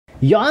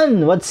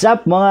Yon, what's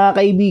up mga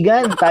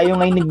kaibigan? Tayo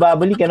ngayon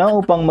nagbabalik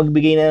upang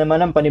magbigay na naman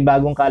ng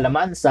panibagong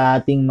kaalaman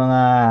sa ating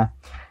mga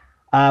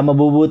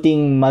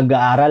mabubuting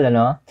mag-aaral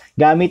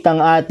gamit ang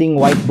ating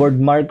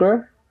whiteboard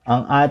marker,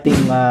 ang ating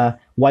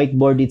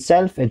whiteboard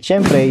itself, at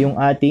syempre yung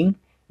ating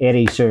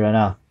eraser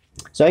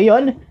So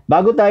ayun,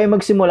 bago tayo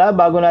magsimula,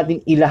 bago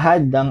natin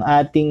ilahad ang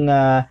ating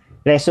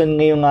lesson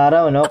ngayong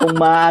araw kung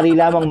maaari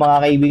lamang mga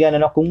kaibigan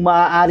kung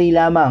maaari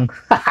lamang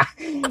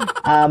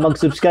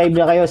mag-subscribe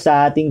na kayo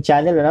sa ating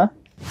channel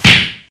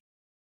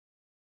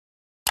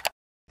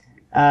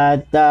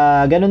At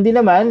ganun din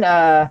naman,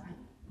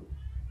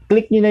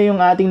 click nyo na yung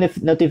ating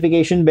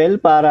notification bell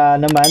para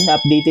naman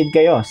updated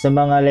kayo sa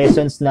mga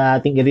lessons na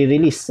ating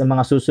i-release sa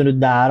mga susunod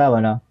na araw.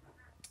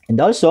 And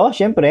also,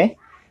 syempre,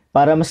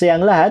 para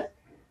masayang lahat,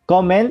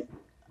 comment,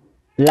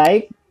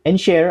 like, and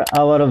share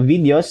our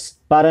videos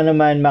para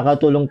naman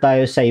makatulong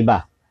tayo sa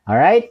iba.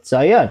 Alright? So,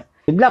 ayun.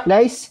 Good luck,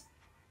 guys!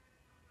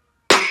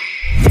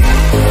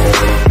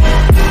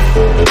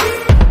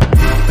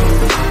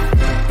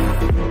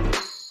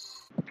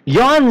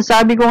 Yon,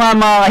 sabi ko nga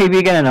mga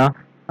kaibigan,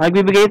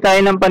 magbibigay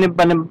tayo ng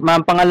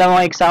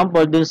pangalawang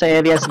example dun sa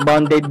areas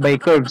bounded by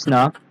curves,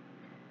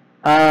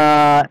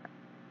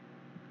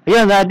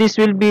 this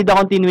will be the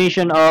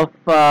continuation of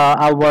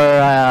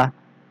our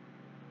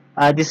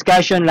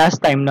discussion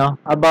last time,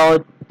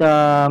 about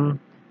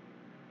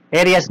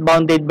areas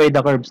bounded by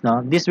the curves,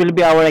 This will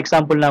be our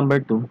example number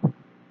 2.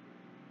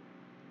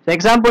 So,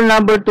 example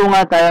number 2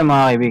 nga tayo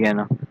mga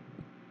kaibigan,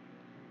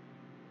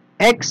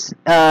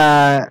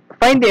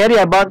 find the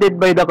area bounded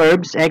by the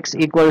curves x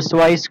equals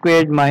y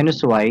squared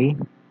minus y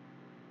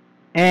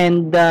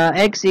and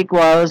x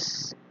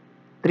equals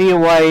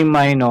 3y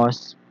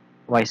minus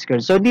y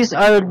squared. So these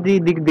are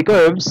the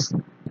curves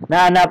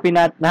na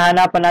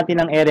hahanapan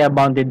natin ng area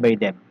bounded by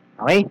them.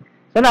 Okay?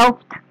 So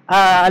now,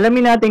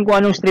 alamin natin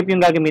kung anong strip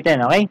yung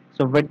gagamitin. Okay?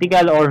 So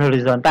vertical or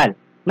horizontal.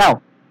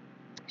 Now,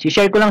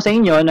 share ko lang sa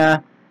inyo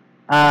na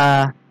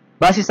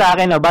base sa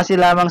akin, base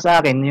lamang sa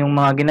akin yung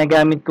mga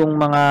ginagamit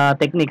kong mga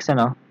techniques,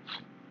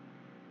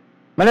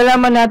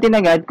 malalaman natin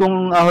agad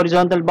kung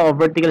horizontal ba o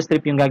vertical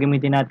strip yung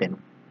gagamitin natin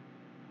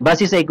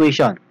base sa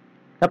equation.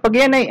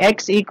 Kapag yan ay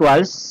x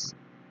equals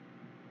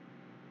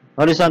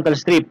horizontal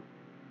strip,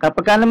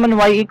 kapag naman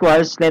y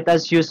equals, let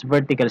us use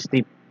vertical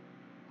strip.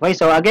 Okay,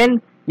 so again,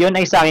 yun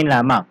ay sa akin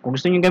lamang. Kung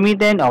gusto nyo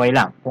gamitin, okay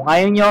lang. Kung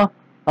ayaw nyo,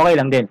 okay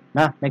lang din.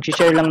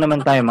 Nag-share lang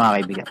naman tayo mga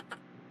kaibigan.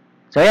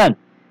 So ayan.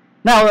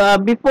 Now,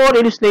 before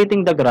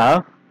illustrating the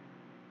graph,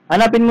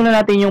 hanapin muna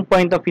natin yung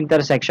point of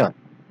intersection.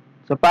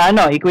 So,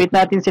 paano? Equate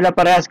natin sila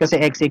parehas kasi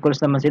x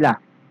equals naman sila.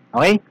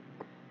 Okay?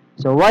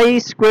 So, y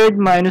squared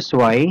minus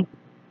y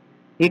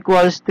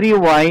equals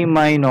 3y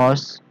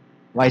minus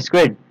y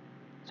squared.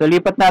 So,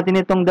 lipat natin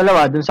itong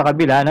dalawa dun sa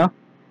kabila,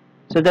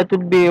 So, that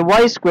would be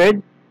y squared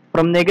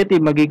from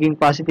negative magiging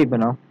positive,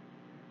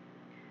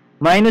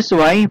 Minus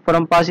y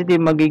from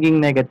positive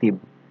magiging negative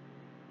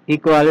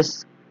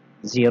equals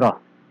 0.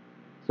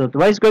 So,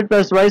 y squared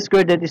plus y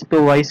squared, that is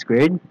 2y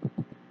squared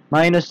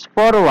minus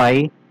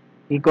 4y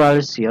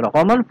equals 0.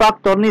 Common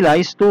factor nila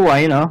is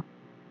 2y,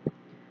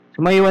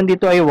 So, may iwan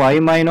dito ay y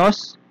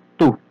minus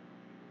 2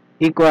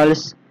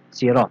 equals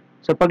 0.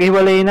 So,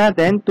 pag-iwalay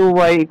natin,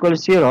 2y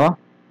equals 0,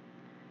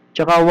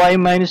 tsaka y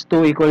minus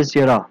 2 equals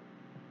 0.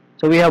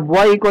 So, we have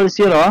y equals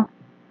 0,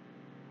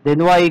 then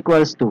y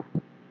equals 2.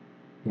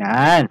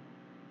 Yan.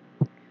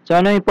 So,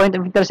 ano yung point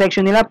of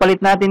intersection nila?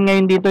 Palit natin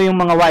ngayon dito yung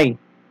mga y.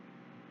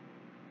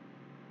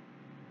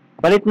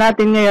 Palit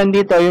natin ngayon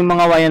dito yung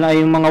mga y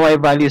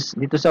values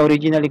dito sa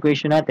original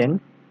equation natin.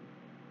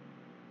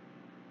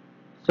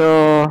 So,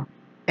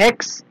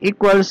 x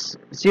equals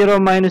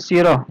 0 minus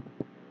 0.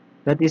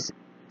 That is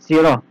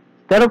 0.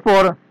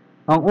 Therefore,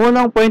 ang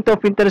unang point of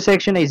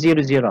intersection ay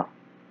 0, 0.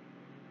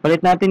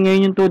 Palit natin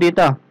ngayon yung 2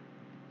 dito.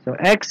 So,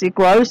 x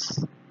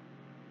equals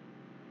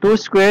 2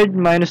 squared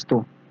minus 2.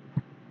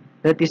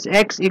 That is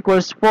x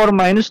equals 4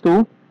 minus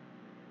 2.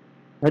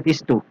 That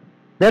is 2.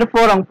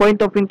 Therefore, ang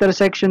point of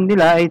intersection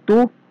nila ay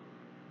 2,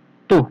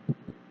 2.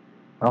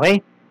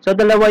 Okay? So,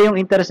 dalawa yung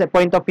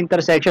point of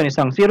intersection.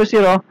 Isang 0,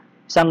 0,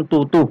 isang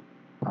 2,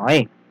 2.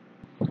 Okay?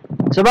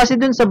 So, base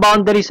dun sa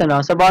boundaries,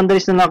 sa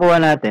boundaries na nakuha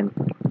natin,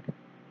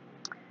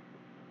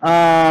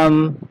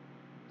 ang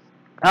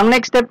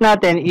next step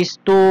natin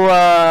is to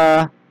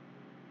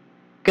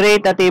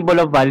create a table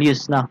of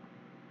values,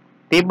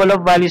 Table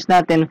of values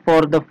natin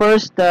for the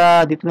first,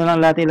 dito na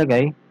lang natin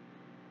ilagay,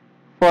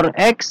 for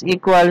x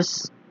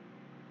equals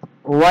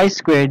y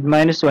squared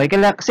minus y.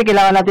 Kasi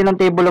kailangan natin ng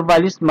table of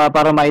values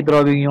para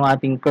ma-drawing yung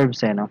ating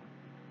curves,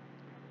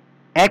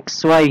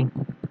 x, y.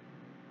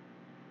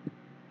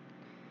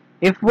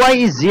 If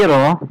y is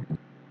 0,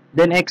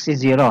 then x is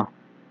 0.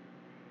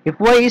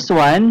 If y is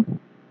 1,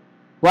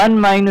 1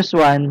 minus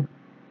 1,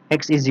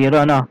 x is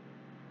 0,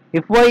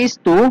 If y is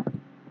 2,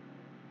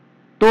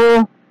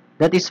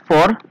 2, that is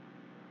 4,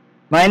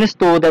 minus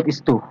 2, that is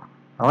 2.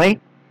 Okay?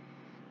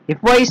 If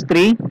y is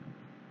 3,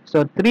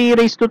 so 3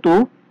 raised to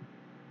 2,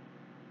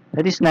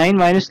 that is 9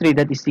 minus 3,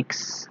 that is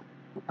 6.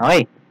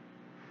 Okay.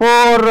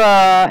 For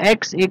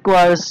x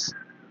equals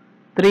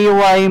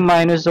 3y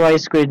minus y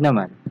squared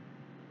naman,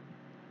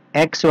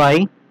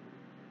 xy,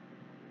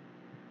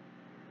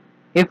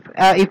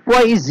 if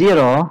y is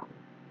 0,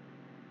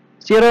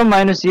 0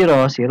 minus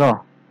 0,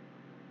 0.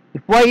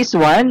 If y is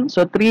 1,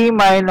 so 3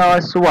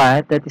 minus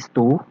 1, that is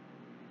 2.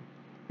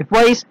 If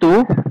y is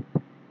 2,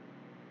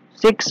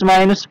 6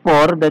 minus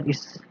 4, that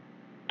is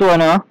 2,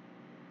 ano?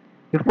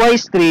 If y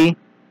is 3,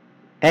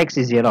 x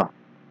is 0.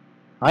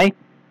 Okay?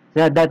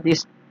 So that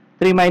is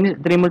 3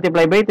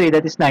 multiplied by 3,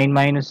 that is 9,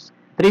 minus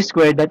 3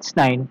 squared, that's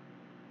 9,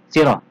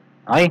 0.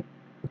 Okay?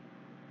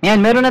 Yan,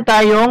 meron na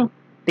tayong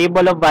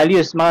table of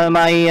values.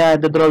 May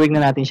drawing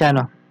na natin siya,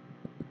 no?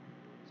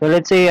 So,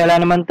 let's say, wala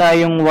naman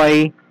tayong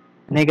y,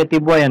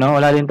 negative y, ano?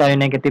 Wala din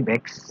tayong negative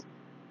x.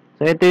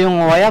 So, ito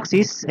yung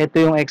y-axis, ito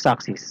yung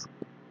x-axis.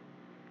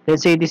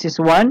 Let's say, this is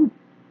 1,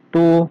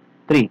 2,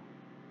 3.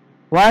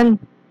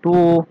 1,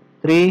 2,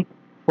 3,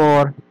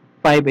 4,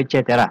 5,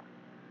 etc.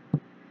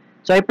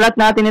 So, i-plot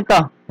natin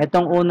ito.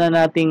 Itong una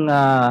nating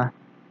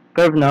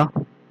curve, no?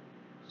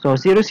 So,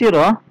 0,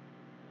 0.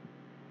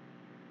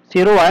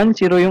 0, 1.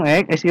 0 yung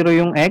x. 0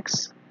 yung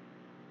x.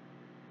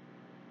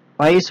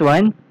 Y is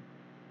 1.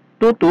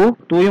 2, 2.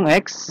 2 yung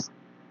x.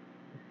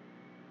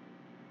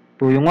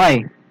 2 yung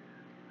y.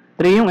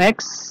 3 yung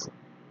x.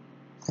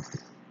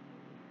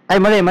 Ay,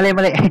 mali. mali.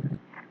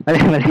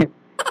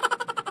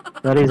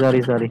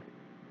 Sorry.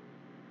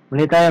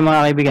 Muli tayo,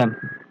 mga kaibigan.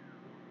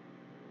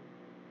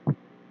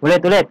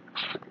 Ulit.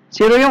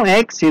 0 yung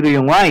x, 0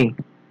 yung y.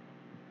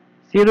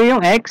 0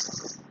 yung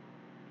x.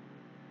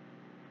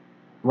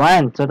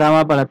 1. So,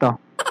 tama pala to.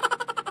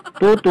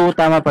 2, 2.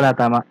 Tama.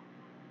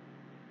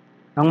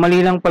 Ang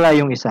mali lang pala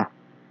yung isa.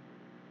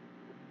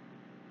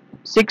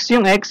 6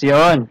 yung x,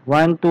 yon.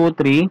 1, 2,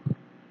 3,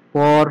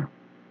 4,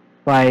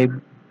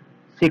 5,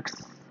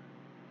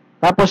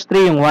 6. Tapos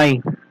 3 yung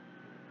y.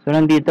 So,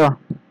 nandito.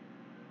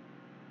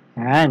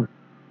 Yan.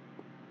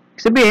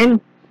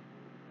 Sabihin,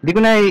 hindi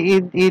ko na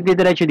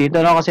i-diretso dito,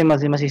 no? Kasi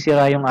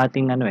masisira yung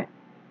ating ano eh.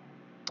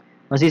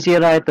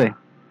 Masisira ito eh.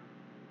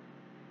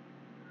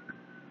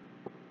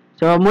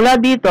 So,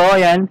 mula dito,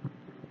 ayan.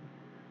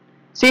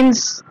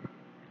 Since,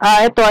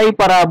 ito ay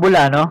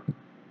parabola, no?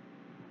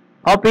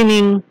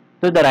 Opening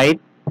to the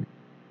right.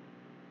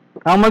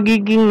 Ang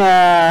magiging,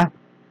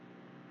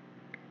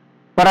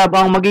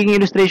 ang magiging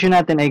illustration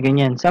natin ay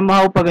ganyan.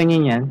 Somehow pa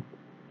ganyan yan.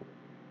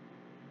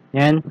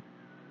 Yan.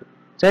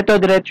 So, ito,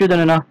 diretso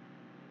doon, no?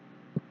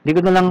 Hindi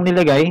ko na lang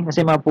nilagay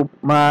kasi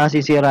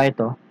masisira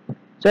ito.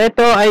 So,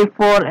 ito ay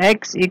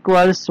 4x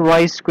equals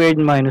y squared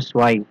minus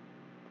y.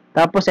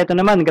 Tapos, ito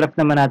naman, graph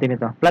naman natin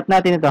ito. Plot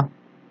natin ito.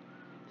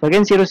 So,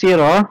 again, 0,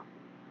 0.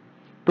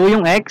 2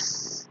 yung x.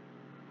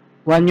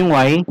 1 yung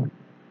y.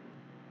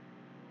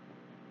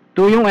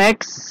 2 yung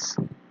x.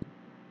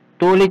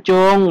 2 ulit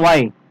yung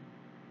y.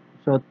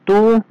 So,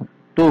 2,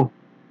 2.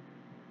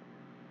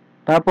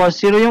 Tapos,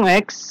 0 yung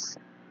x.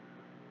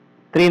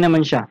 3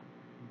 naman siya.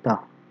 Ito.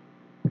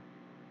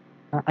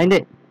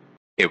 Hindi.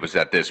 It was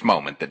at this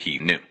moment that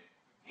he knew.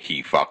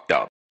 He fucked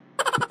up.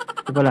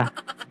 Ito pala.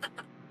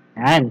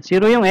 Yan.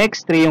 0 yung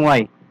x, 3 yung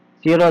y.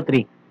 0,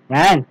 3.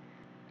 Yan.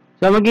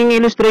 So, maging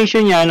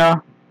illustration niya,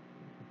 no?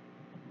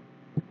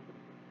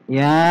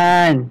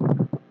 Yan.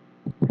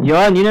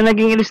 Yun ang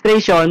naging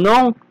illustration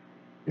nung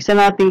isa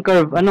nating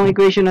curve. Anong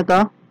equation na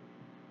to?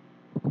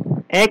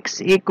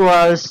 X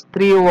equals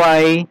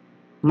 3y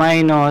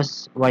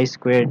minus y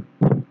squared.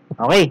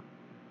 Okay.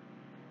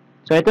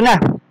 So, ito na.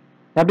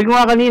 Sabi ko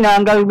nga kanina,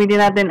 ang gagamitin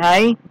natin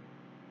ay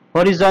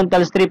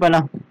horizontal strip,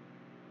 ano?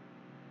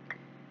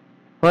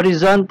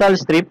 Horizontal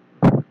strip.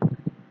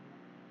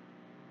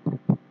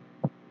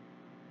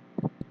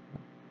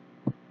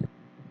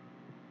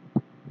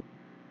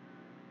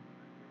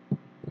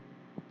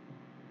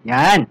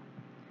 Yan.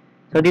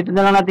 So, dito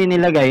na lang natin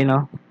nilagay,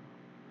 no?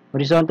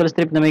 Horizontal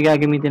strip na may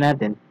gagamitin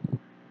natin.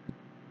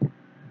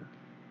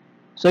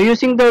 So,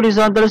 using the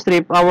horizontal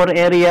strip, our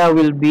area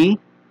will be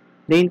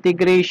the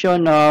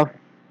integration of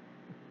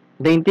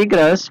the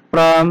integrals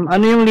from,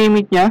 ano yung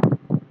limit niya?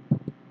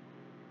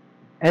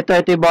 Ito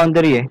yung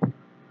boundary eh.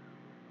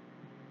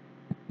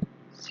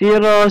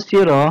 0,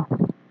 0.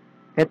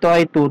 Ito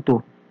ay 2,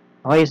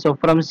 2. Okay, so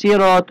from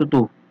 0 to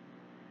 2.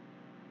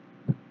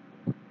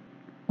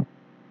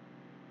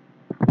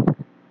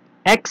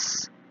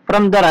 X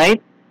from the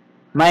right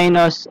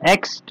minus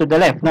x to the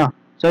left, no?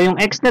 So,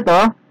 yung x na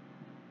to,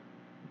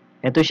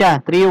 ito siya,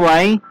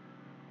 3y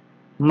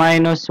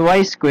minus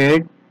y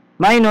squared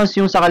minus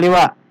yung sa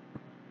kaliwa.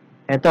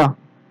 Ito,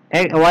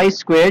 y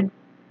squared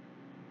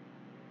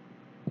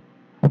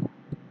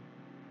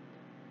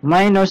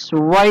minus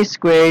y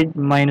squared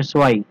minus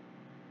y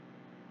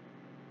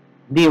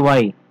dy.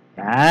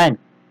 Yan.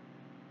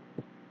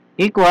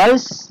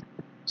 Equals,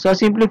 so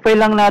simplify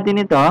lang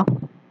natin ito.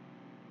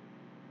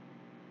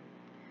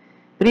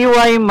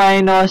 3y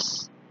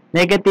minus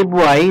negative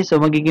y, so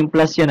magiging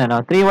plus yun,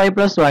 ano? 3y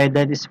plus y,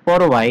 that is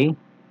 4y.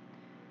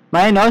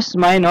 Minus,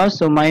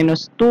 so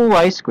minus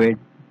 2y squared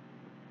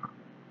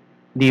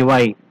dy.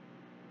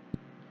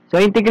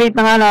 So, integrate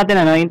na nga natin,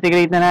 ano?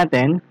 Integrate na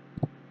natin.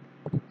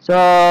 So,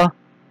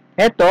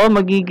 eto,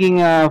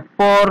 magiging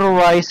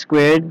 4y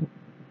squared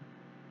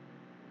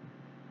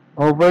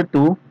over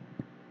 2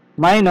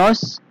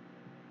 minus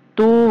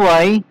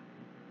 2y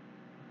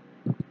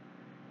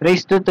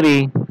raised to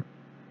 3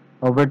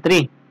 over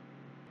 3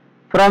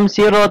 from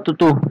 0 to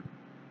 2.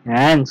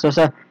 Yan. So,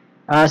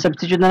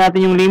 substitute na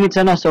natin yung limits.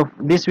 Ano? So,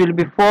 this will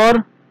be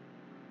 4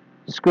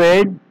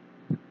 squared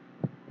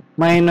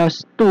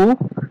minus 2.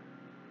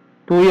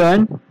 2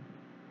 yun.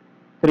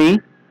 3.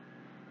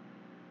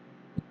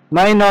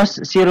 Minus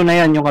 0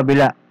 na yun yung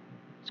kabila.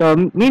 So,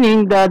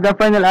 meaning, the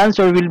final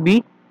answer will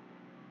be,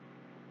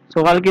 so,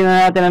 calculate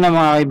na natin na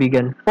mga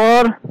kaibigan.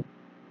 4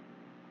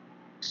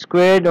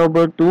 squared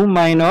over 2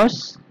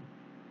 minus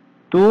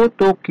 2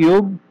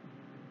 cube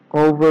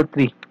over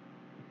 3.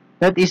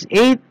 That is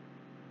 8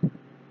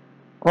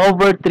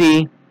 over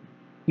 3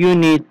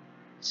 unit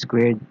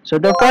squared.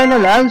 So, the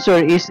final answer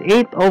is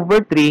 8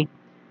 over 3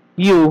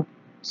 u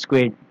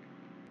squared.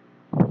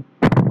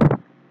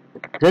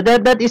 So,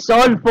 that is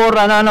all for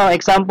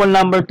example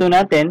number 2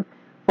 natin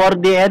for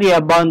the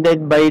area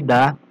bounded by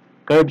the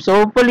curve.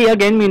 So, hopefully,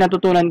 again, may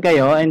natutunan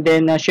kayo and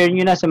then share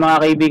nyo na sa mga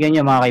kaibigan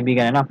nyo,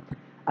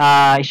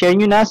 share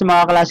nyo na sa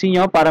mga klase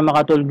nyo para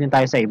makatulong din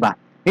tayo sa iba.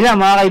 Yun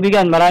lang, mga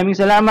kaibigan, maraming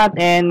salamat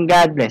and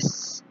God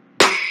bless.